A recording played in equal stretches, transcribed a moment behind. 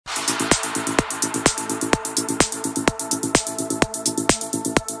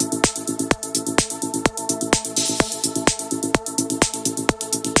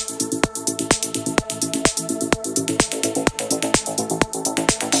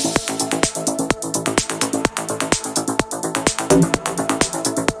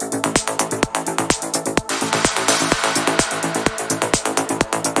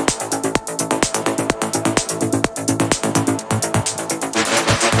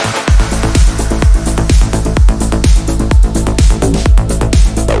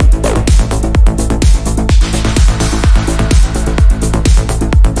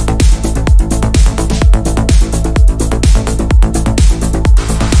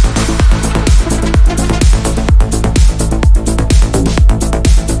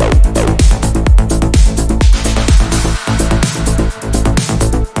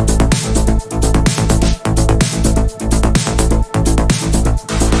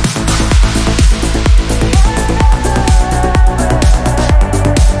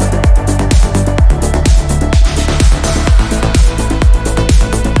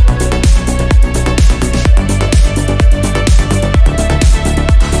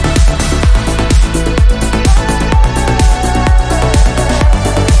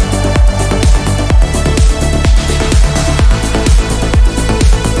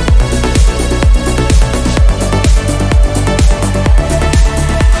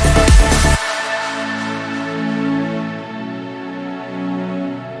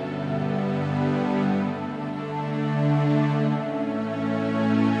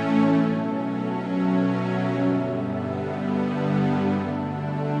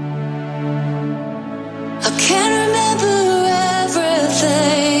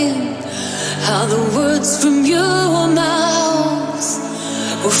how the words from your mouth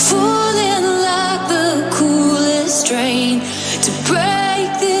were falling like the coolest rain to break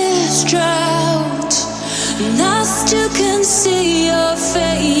this drought. And I still can see your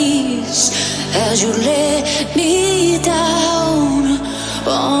face as you let me down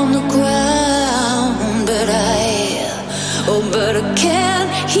on the ground. But I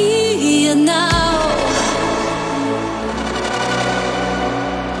can't hear you now.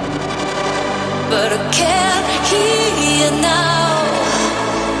 But I can't hear you now.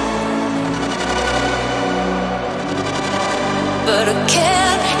 But I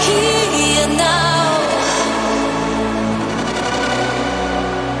can't hear you now.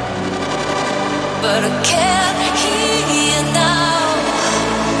 But I can't hear you now.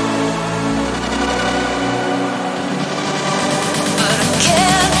 But I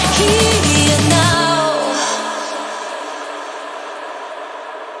can't hear you now.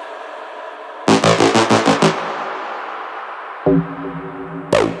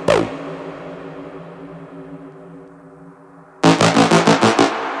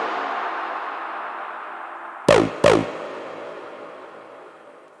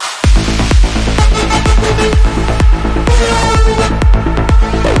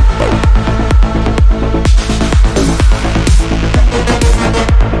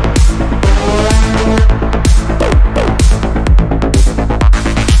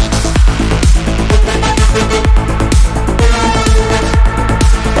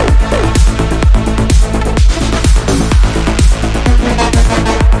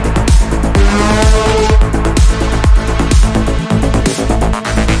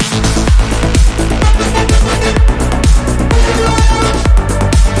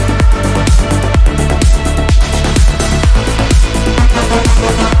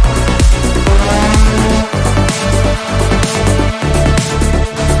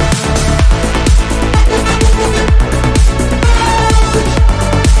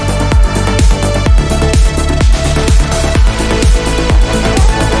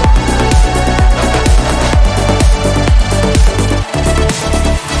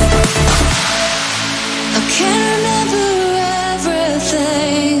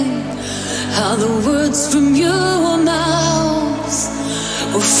 How the words from your mouth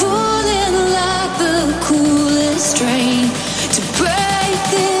were full